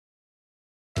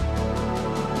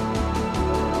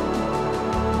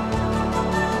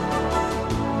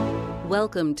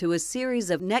Welcome to a series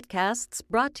of netcasts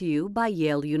brought to you by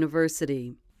Yale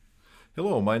University.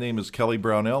 Hello, my name is Kelly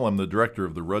Brownell. I'm the director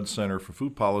of the Rudd Center for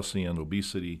Food Policy and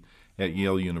Obesity at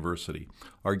Yale University.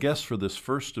 Our guest for this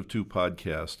first of two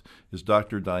podcasts is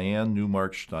Dr. Diane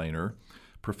Newmark-Steiner,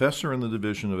 professor in the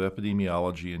Division of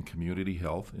Epidemiology and Community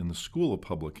Health in the School of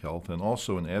Public Health, and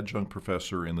also an adjunct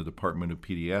professor in the Department of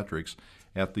Pediatrics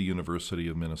at the University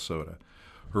of Minnesota.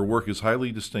 Her work is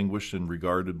highly distinguished and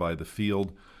regarded by the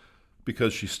field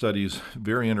because she studies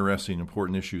very interesting,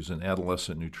 important issues in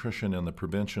adolescent nutrition and the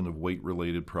prevention of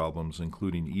weight-related problems,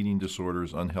 including eating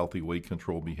disorders, unhealthy weight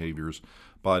control behaviors,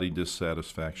 body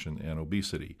dissatisfaction, and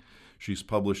obesity. She's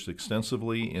published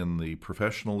extensively in the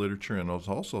professional literature and has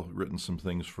also written some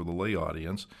things for the lay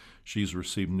audience. She's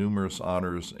received numerous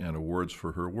honors and awards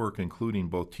for her work, including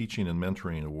both teaching and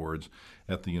mentoring awards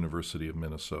at the University of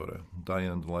Minnesota.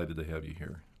 Diane, I'm delighted to have you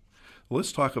here.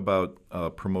 Let's talk about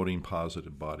promoting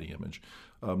positive body image.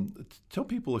 Tell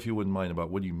people, if you wouldn't mind, about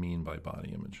what you mean by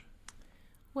body image.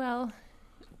 Well,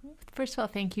 first of all,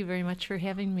 thank you very much for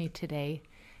having me today.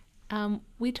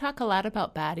 We talk a lot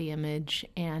about body image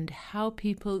and how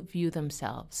people view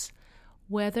themselves,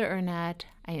 whether or not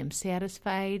I am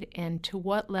satisfied and to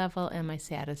what level am I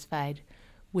satisfied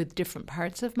with different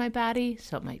parts of my body.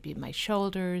 So it might be my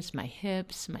shoulders, my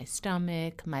hips, my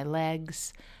stomach, my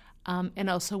legs, and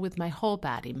also with my whole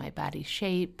body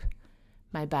shape,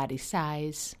 my body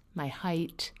size, my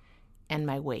height, and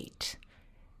my weight.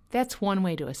 That's one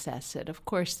way to assess it. Of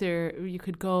course, you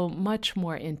could go much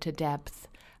more into depth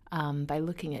by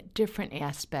looking at different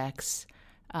aspects,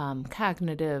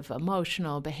 cognitive,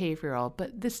 emotional, behavioral,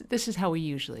 but this is how we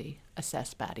usually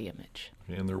assess body image.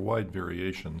 And there are wide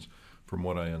variations, from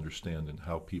what I understand, in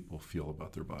how people feel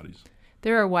about their bodies.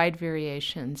 There are wide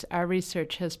variations. Our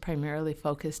research has primarily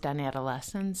focused on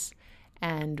adolescents,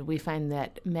 and we find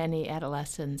that many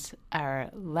adolescents are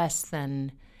less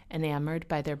than enamored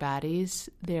by their bodies.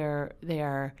 They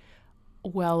are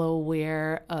well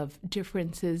aware of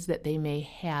differences that they may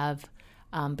have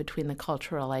between the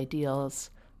cultural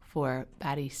ideals for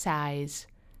body size,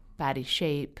 body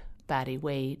shape, body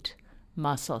weight,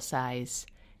 muscle size,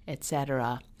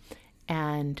 etc.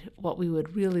 And what we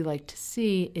would really like to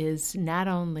see is not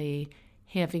only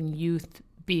having youth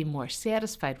be more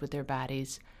satisfied with their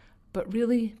bodies, but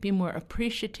really be more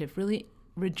appreciative, really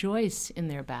rejoice in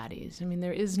their bodies. I mean,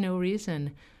 there is no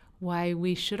reason why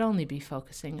we should only be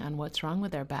focusing on what's wrong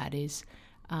with our bodies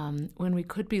when we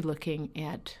could be looking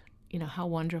at, how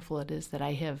wonderful it is that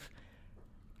I have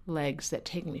legs that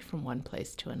take me from one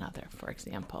place to another, for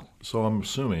example. So I'm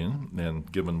assuming, and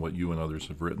given what you and others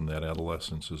have written, that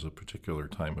adolescence is a particular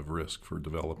time of risk for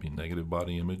developing negative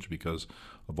body image because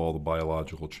of all the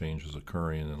biological changes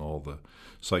occurring and all the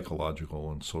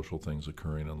psychological and social things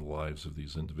occurring in the lives of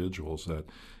these individuals, that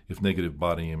if negative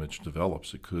body image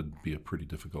develops, it could be a pretty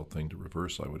difficult thing to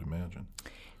reverse, I would imagine.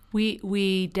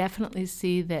 We definitely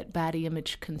see that body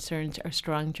image concerns are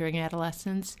strong during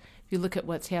adolescence. If you look at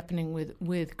what's happening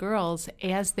with girls,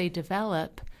 as they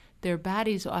develop, their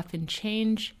bodies often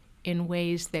change in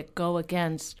ways that go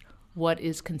against what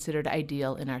is considered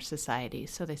ideal in our society.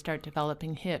 So they start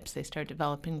developing hips, they start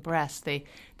developing breasts, they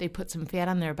put some fat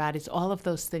on their bodies. All of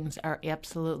those things are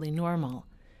absolutely normal,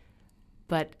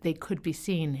 but they could be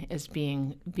seen as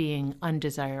being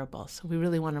undesirable. So we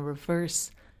really want to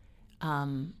reverse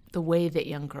the way that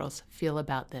young girls feel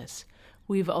about this.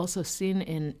 We've also seen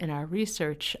in our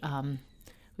research,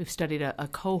 we've studied a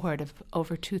cohort of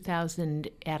over 2,000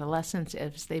 adolescents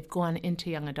as they've gone into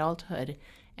young adulthood,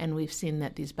 and we've seen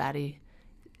that these body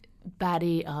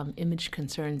image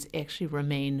concerns actually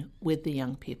remain with the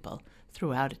young people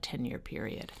throughout a 10-year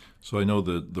period. So I know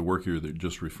that the work you're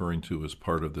just referring to is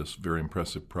part of this very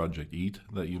impressive Project EAT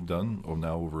that you've done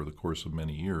now over the course of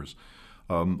many years.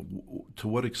 To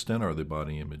what extent are the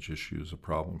body image issues a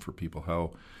problem for people?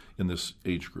 How, in this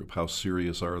age group, how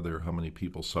serious are they? How many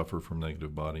people suffer from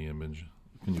negative body image?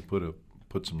 Can you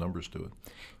put some numbers to it?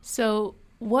 So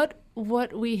what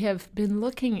we have been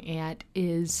looking at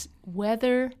is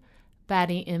whether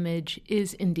body image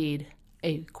is indeed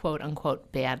a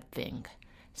quote-unquote bad thing.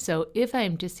 So if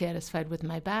I'm dissatisfied with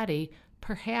my body,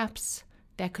 perhaps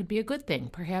that could be a good thing.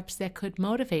 Perhaps that could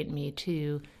motivate me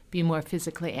to be more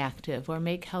physically active or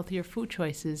make healthier food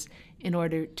choices in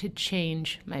order to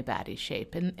change my body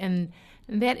shape. And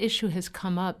that issue has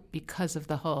come up because of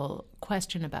the whole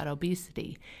question about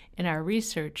obesity. In our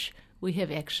research, we have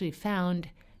actually found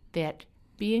that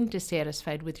being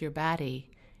dissatisfied with your body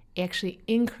actually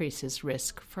increases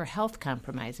risk for health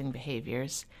compromising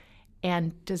behaviors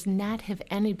and does not have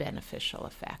any beneficial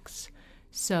effects.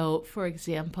 So, for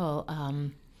example,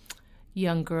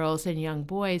 young girls and young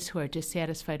boys who are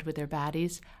dissatisfied with their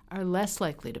bodies are less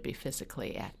likely to be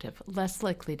physically active, less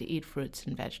likely to eat fruits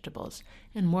and vegetables,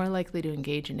 and more likely to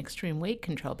engage in extreme weight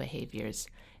control behaviors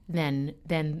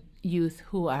than youth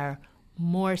who are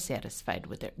more satisfied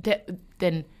with their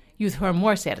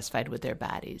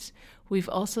bodies. We've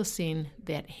also seen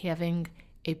that having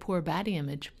a poor body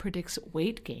image predicts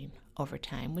weight gain over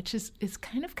time, which is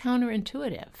kind of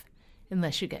counterintuitive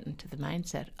unless you get into the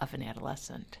mindset of an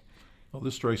adolescent. Well,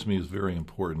 this strikes me as very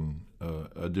important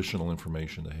additional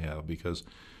information to have, because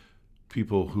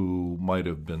people who might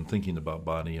have been thinking about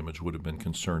body image would have been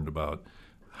concerned about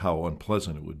how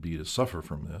unpleasant it would be to suffer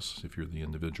from this if you're the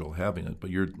individual having it. But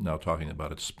you're now talking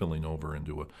about it spilling over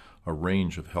into a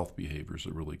range of health behaviors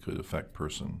that really could affect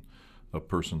a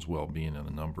person's well-being in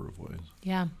a number of ways.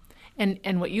 Yeah.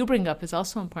 And what you bring up is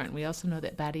also important. We also know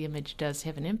that body image does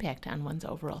have an impact on one's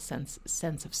overall sense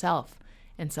of self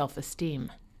and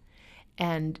self-esteem.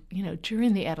 And,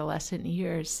 during the adolescent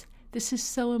years, this is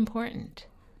so important.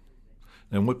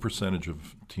 And what percentage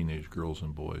of teenage girls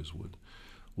and boys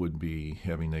would be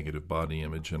having negative body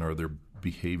image, and are there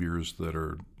behaviors that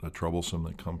are troublesome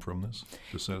that come from this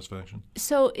dissatisfaction?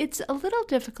 So it's a little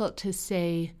difficult to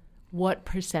say what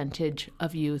percentage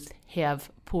of youth have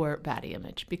poor body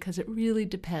image, because it really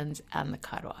depends on the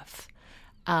cutoff.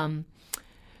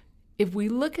 If we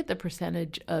look at the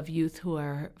percentage of youth who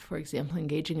are, for example,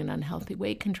 engaging in unhealthy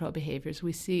weight control behaviors,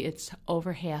 we see it's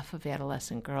over half of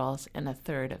adolescent girls and a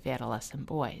third of adolescent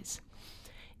boys.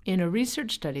 In a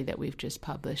research study that we've just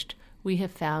published, we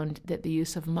have found that the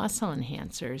use of muscle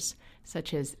enhancers,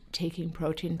 such as taking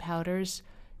protein powders,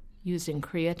 using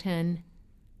creatine,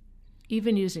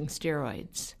 even using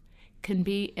steroids, can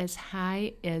be as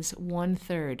high as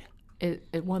one-third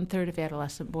of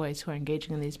adolescent boys who are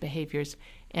engaging in these behaviors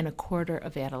and a quarter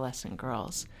of adolescent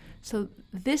girls. So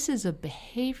this is a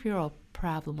behavioral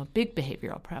problem, a big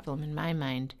behavioral problem in my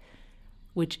mind,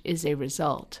 which is a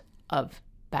result of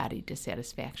body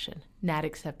dissatisfaction, not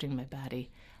accepting my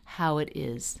body how it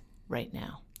is right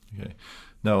now. Okay.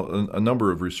 Now, a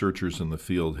number of researchers in the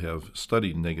field have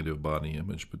studied negative body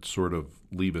image, but sort of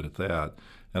leave it at that.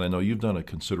 And I know you've done a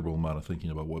considerable amount of thinking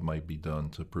about what might be done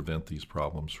to prevent these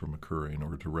problems from occurring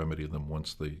or to remedy them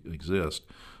once they exist.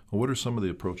 Well, what are some of the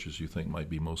approaches you think might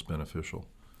be most beneficial?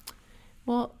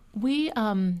 Well, we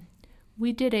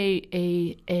did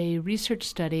a research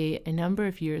study a number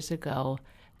of years ago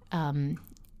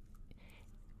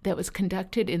that was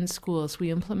conducted in schools. We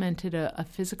implemented a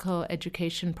physical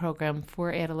education program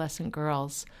for adolescent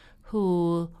girls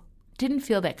who didn't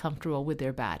feel that comfortable with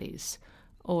their bodies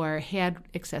or had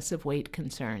excessive weight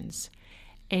concerns.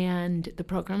 And the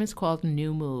program is called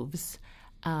New Moves.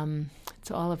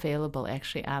 It's all available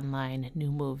actually online,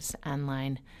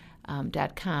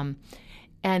 newmovesonline.com.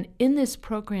 And in this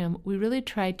program, we really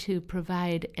tried to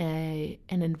provide an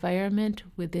environment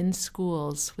within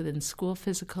schools, within school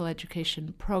physical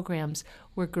education programs,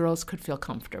 where girls could feel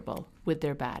comfortable with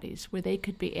their bodies, where they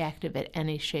could be active at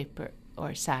any shape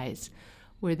or size,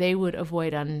 where they would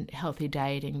avoid unhealthy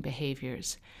dieting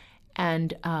behaviors.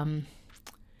 And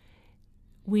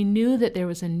we knew that there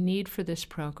was a need for this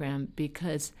program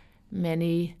because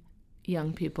many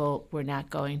young people were not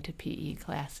going to PE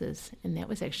classes, and that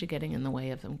was actually getting in the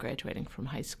way of them graduating from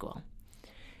high school.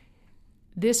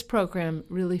 This program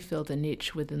really filled a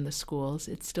niche within the schools.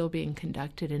 It's still being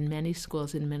conducted in many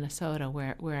schools in Minnesota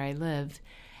where I live.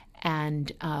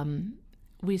 And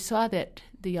we saw that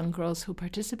the young girls who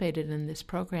participated in this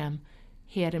program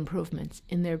had improvements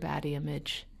in their body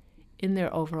image, in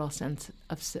their overall sense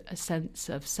of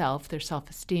self, their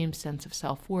self-esteem, sense of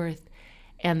self-worth,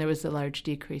 and there was a large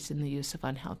decrease in the use of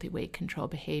unhealthy weight control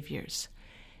behaviors.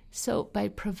 So by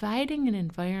providing an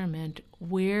environment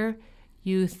where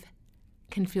youth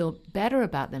can feel better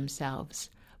about themselves,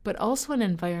 but also an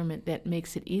environment that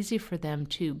makes it easy for them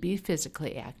to be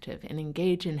physically active and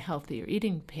engage in healthier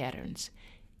eating patterns,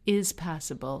 is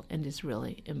possible and is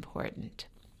really important.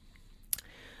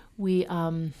 We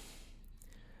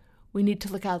need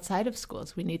to look outside of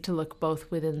schools. We need to look both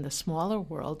within the smaller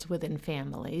worlds, within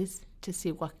families, to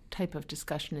see what type of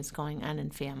discussion is going on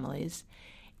in families,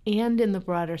 and in the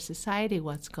broader society,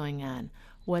 what's going on,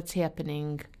 what's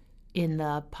happening in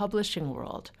the publishing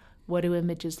world. What do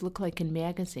images look like in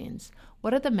magazines?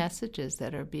 What are the messages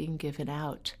that are being given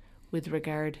out with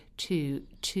regard to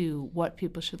what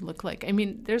people should look like? I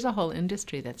mean, there's a whole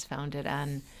industry that's founded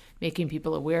on making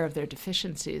people aware of their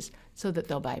deficiencies so that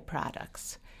they'll buy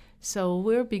products. So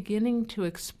we're beginning to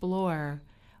explore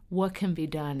what can be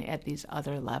done at these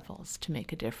other levels to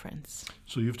make a difference.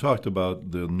 So you've talked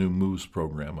about the New Moves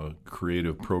program, a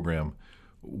creative program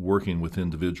working with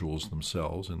individuals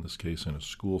themselves, in this case in a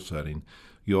school setting.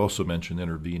 You also mentioned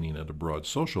intervening at a broad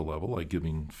social level, like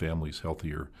giving families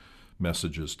healthier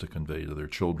messages to convey to their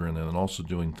children, and also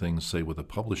doing things, say, with the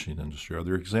publishing industry. Are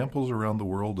there examples around the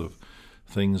world of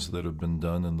things that have been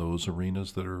done in those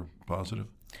arenas that are positive?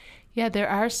 Yeah, there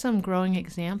are some growing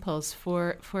examples.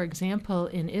 For example,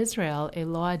 in Israel, a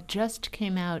law just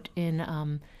came out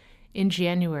in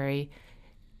January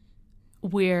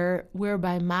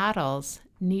whereby models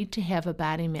need to have a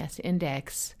body mass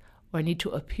index, or need to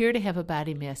appear to have a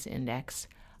body mass index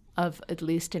of at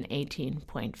least an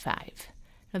 18.5.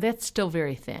 Now that's still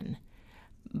very thin,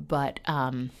 but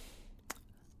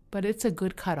it's a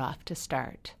good cutoff to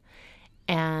start.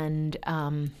 And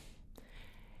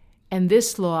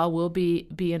this law will be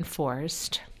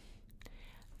enforced.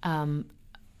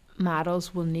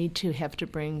 Models will need to have to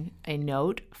bring a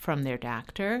note from their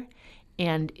doctor.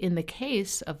 And in the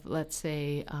case of, let's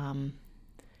say,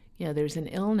 there's an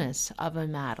illness of a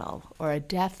model or a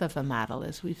death of a model,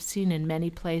 as we've seen in many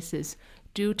places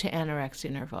due to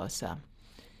anorexia nervosa,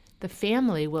 the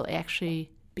family will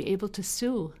actually be able to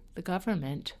sue the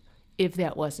government if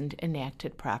that wasn't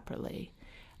enacted properly.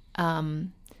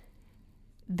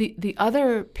 The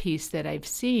other piece that I've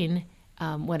seen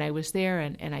when I was there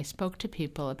and I spoke to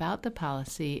people about the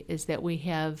policy is that we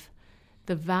have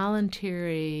the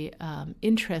voluntary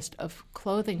interest of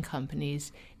clothing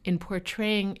companies in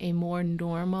portraying a more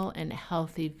normal and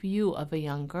healthy view of a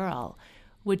young girl,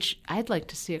 which I'd like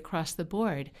to see across the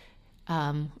board.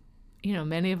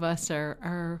 Many of us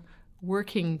are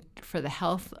working for the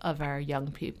health of our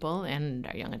young people and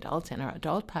our young adults and our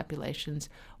adult populations.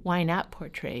 Why not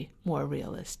portray more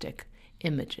realistic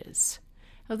images?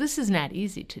 Now, this is not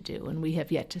easy to do, and we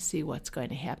have yet to see what's going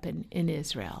to happen in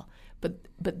Israel. But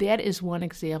that is one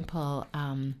example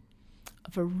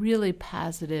of a really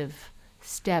positive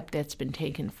step that's been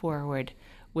taken forward,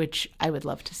 which I would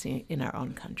love to see in our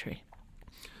own country.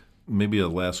 Maybe a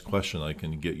last question, I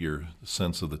can get your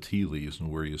sense of the tea leaves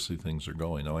and where you see things are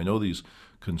going. Now, I know these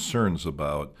concerns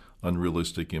about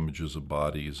unrealistic images of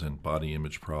bodies and body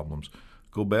image problems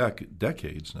go back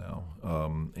decades now.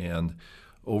 And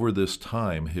over this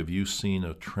time, have you seen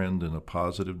a trend in a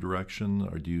positive direction,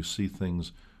 or do you see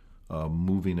things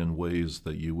moving in ways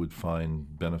that you would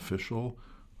find beneficial,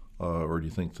 or do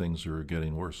you think things are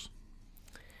getting worse?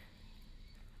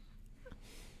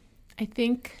 I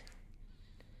think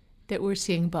that we're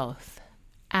seeing both.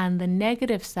 On the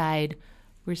negative side,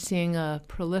 we're seeing a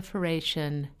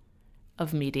proliferation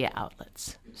of media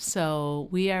outlets. So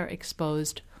we are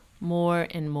exposed more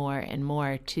and more and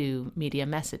more to media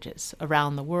messages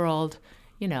around the world.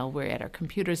 We're at our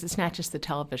computers. It's not just the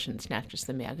television. It's not just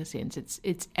the magazines.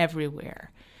 It's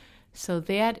everywhere. So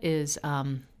that is a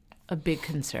big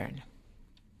concern.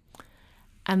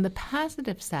 On the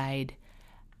positive side,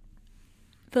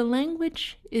 the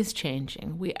language is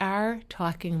changing. We are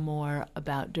talking more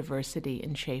about diversity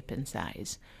in shape and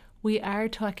size. We are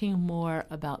talking more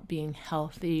about being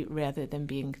healthy rather than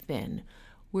being thin.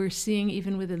 We're seeing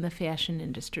even within the fashion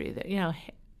industry that,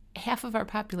 half of our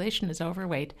population is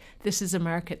overweight. This is a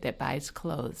market that buys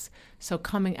clothes. So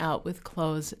coming out with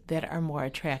clothes that are more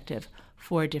attractive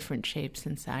for different shapes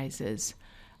and sizes.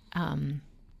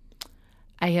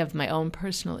 I have my own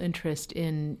personal interest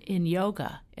in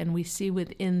yoga, and we see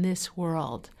within this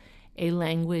world a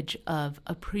language of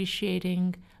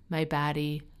appreciating my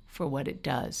body for what it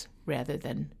does rather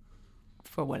than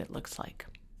for what it looks like.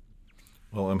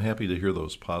 Well, I'm happy to hear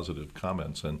those positive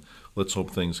comments, and let's hope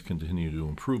things continue to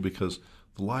improve, because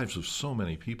the lives of so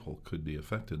many people could be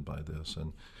affected by this,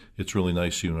 and it's really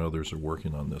nice you and others are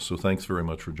working on this. So thanks very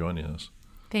much for joining us.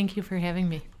 Thank you for having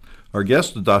me. Our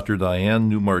guest, Dr. Diane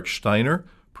Newmarch-Steiner,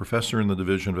 professor in the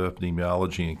Division of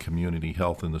Epidemiology and Community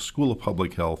Health in the School of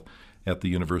Public Health at the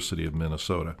University of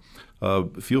Minnesota.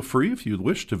 Feel free, if you'd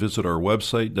wish, to visit our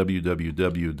website,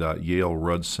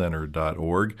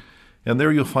 www.yaleruddcenter.org. And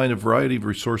there you'll find a variety of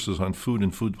resources on food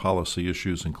and food policy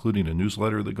issues, including a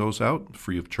newsletter that goes out,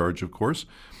 free of charge, of course,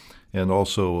 and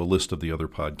also a list of the other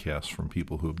podcasts from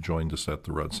people who have joined us at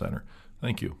the Rudd Center.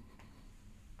 Thank you.